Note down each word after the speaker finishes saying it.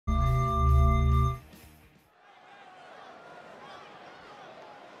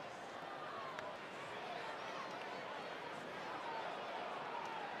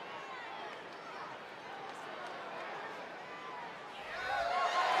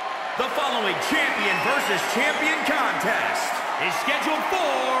The following champion versus champion contest is scheduled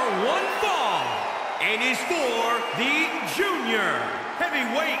for one fall and is for the Junior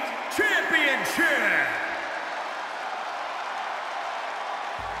Heavyweight Championship.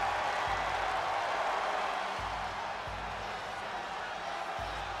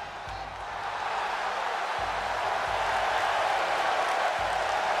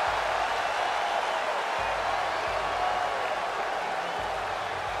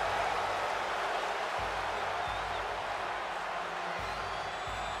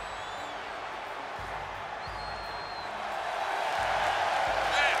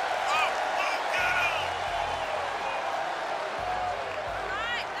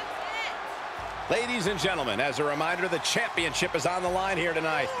 Ladies and gentlemen, as a reminder, the championship is on the line here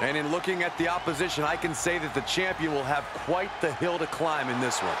tonight. And in looking at the opposition, I can say that the champion will have quite the hill to climb in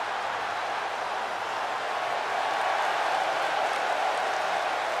this one.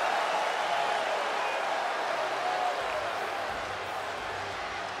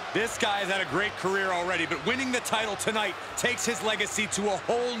 This guy has had a great career already, but winning the title tonight takes his legacy to a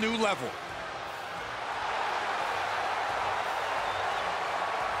whole new level.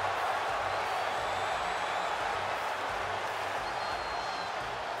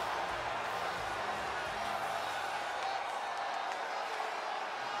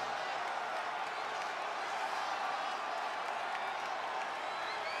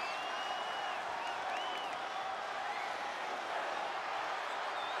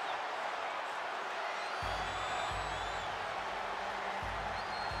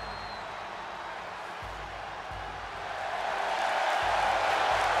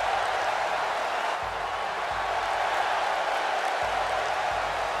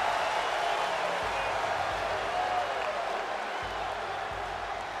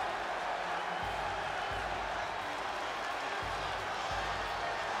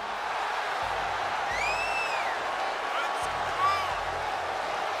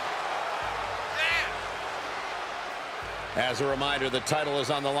 As a reminder, the title is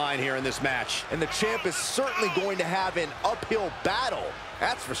on the line here in this match. And the champ is certainly going to have an uphill battle,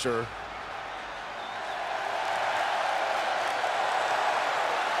 that's for sure.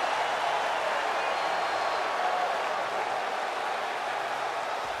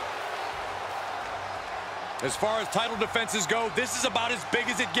 As far as title defenses go, this is about as big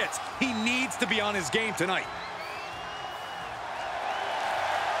as it gets. He needs to be on his game tonight.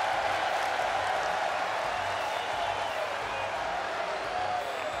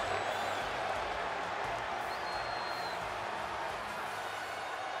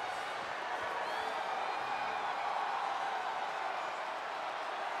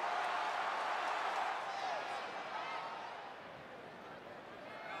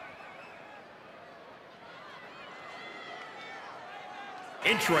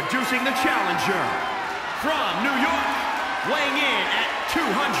 Introducing the challenger from New York, weighing in at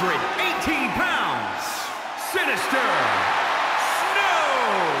 218 pounds, Sinister Snow.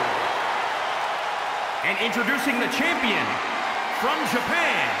 And introducing the champion from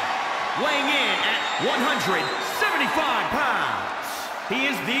Japan, weighing in at 175 pounds,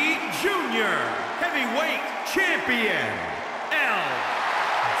 he is the Junior Heavyweight Champion,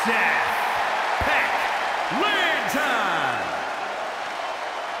 Death Peck Lantern.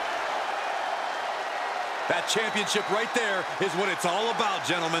 That championship right there is what it's all about,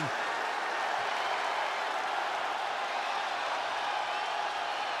 gentlemen.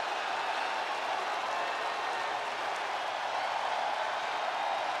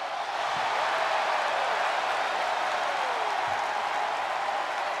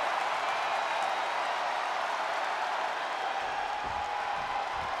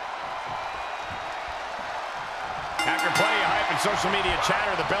 After plenty of hype and social media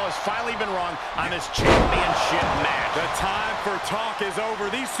chatter, the bell has finally been rung on this championship match. The time for talk is over.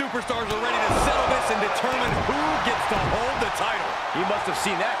 These superstars are ready to settle this and determine who gets to hold the title. You must have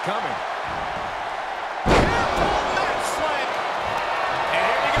seen that coming. And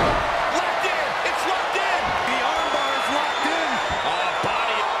here we go. Locked in. It's locked in. The armbar is locked in.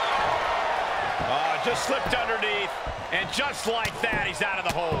 Body. Just slipped underneath. And just like that, he's out of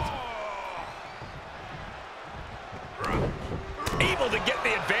the hold. Able to get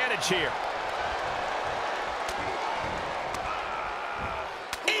the advantage here.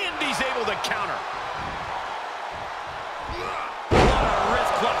 And he's able to counter. What a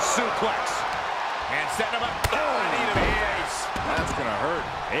wrist clutch suplex. And setting him up. Oh, I need him. Ace. That's gonna hurt.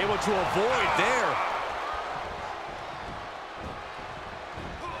 Able to avoid there.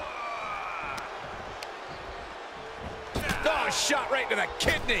 Oh, shot right to the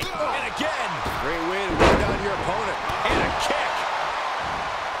kidney. And again. Great way to wear down your opponent. And a kick.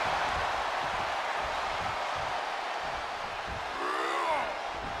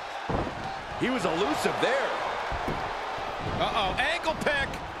 He was elusive there. Uh-oh, ankle pick.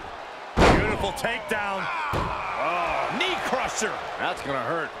 Beautiful takedown. Oh, knee crusher. That's gonna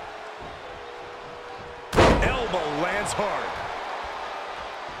hurt. Elbow lands hard.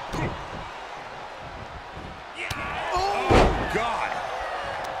 Oh, God.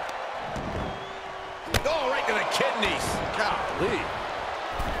 Oh, right to the kidneys. Golly.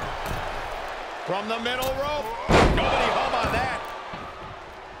 From the middle rope. Nobody home on that.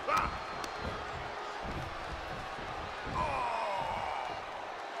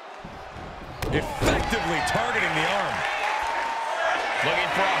 Effectively targeting the arm.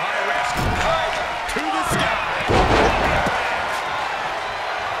 Looking for a high risk. High to the sky.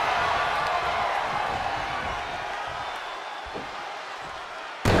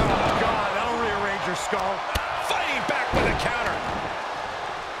 Oh, God, that'll rearrange your skull. Fighting back with a counter.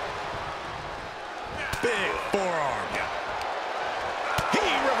 Big forearm. He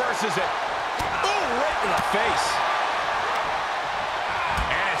reverses it. Oh, right to the face.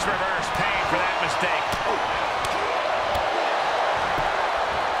 And it's reverse pain for that mistake.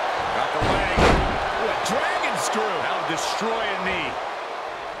 Got the leg. Ooh, a dragon screw. That'll destroy a knee.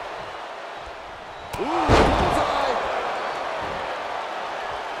 Ooh, bullseye.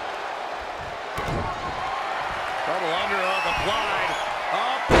 Double underhook applied.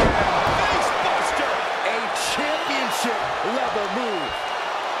 Up. Face buster. A championship level move.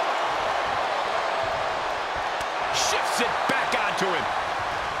 Shifts it back onto him.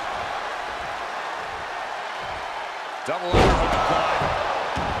 Double underhook applied.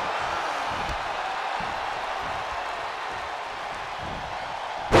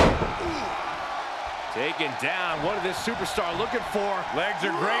 Taken down. What is this superstar looking for? Legs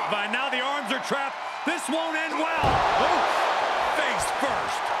are grapevine. Now the arms are trapped. This won't end well. Oh, face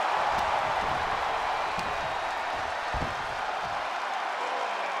first.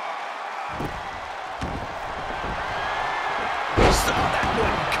 Saw that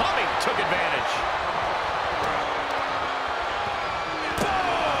one coming. Took advantage.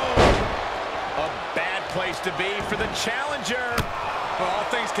 Boom! A bad place to be for the challenger. For all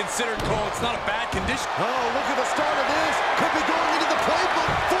things considered, Cole, it's not a bad condition. Oh, look at the start of this. Could be going into the playbook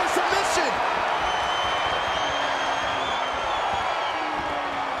for submission.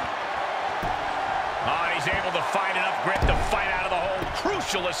 Oh, he's able to find enough grit to fight out of the hole.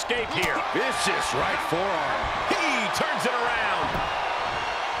 Crucial escape here. Vicious right forearm. He turns it around.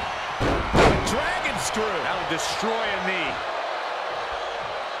 Dragon screw. That'll destroy a knee.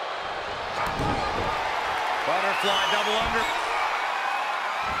 Butterfly double under.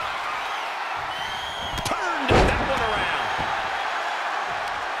 Turned that one around.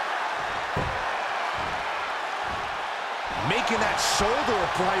 Making that shoulder a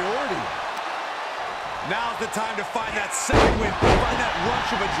priority. Now's the time to find that second wind. Find that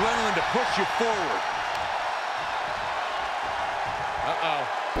rush of adrenaline to push you forward. Uh-oh.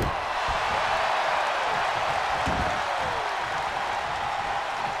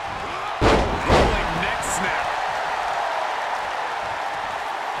 Rolling neck snap.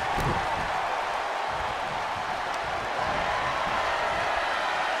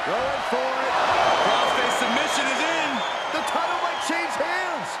 Going for it. Crossface submission is in. The title might change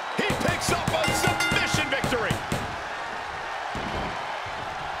hands. He picks up a submission victory.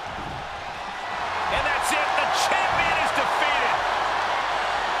 And that's it. The champion is defeated.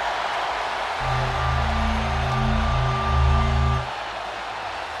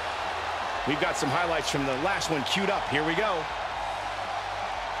 We've got some highlights from the last one queued up. Here we go.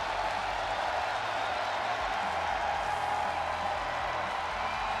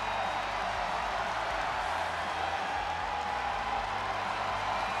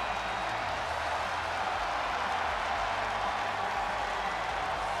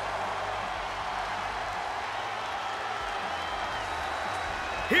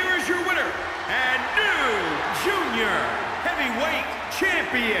 Here is your winner and new junior heavyweight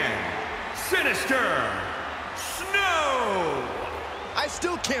champion, Sinister Snow. I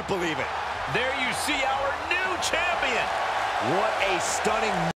still can't believe it. There you see our new champion. What a stunning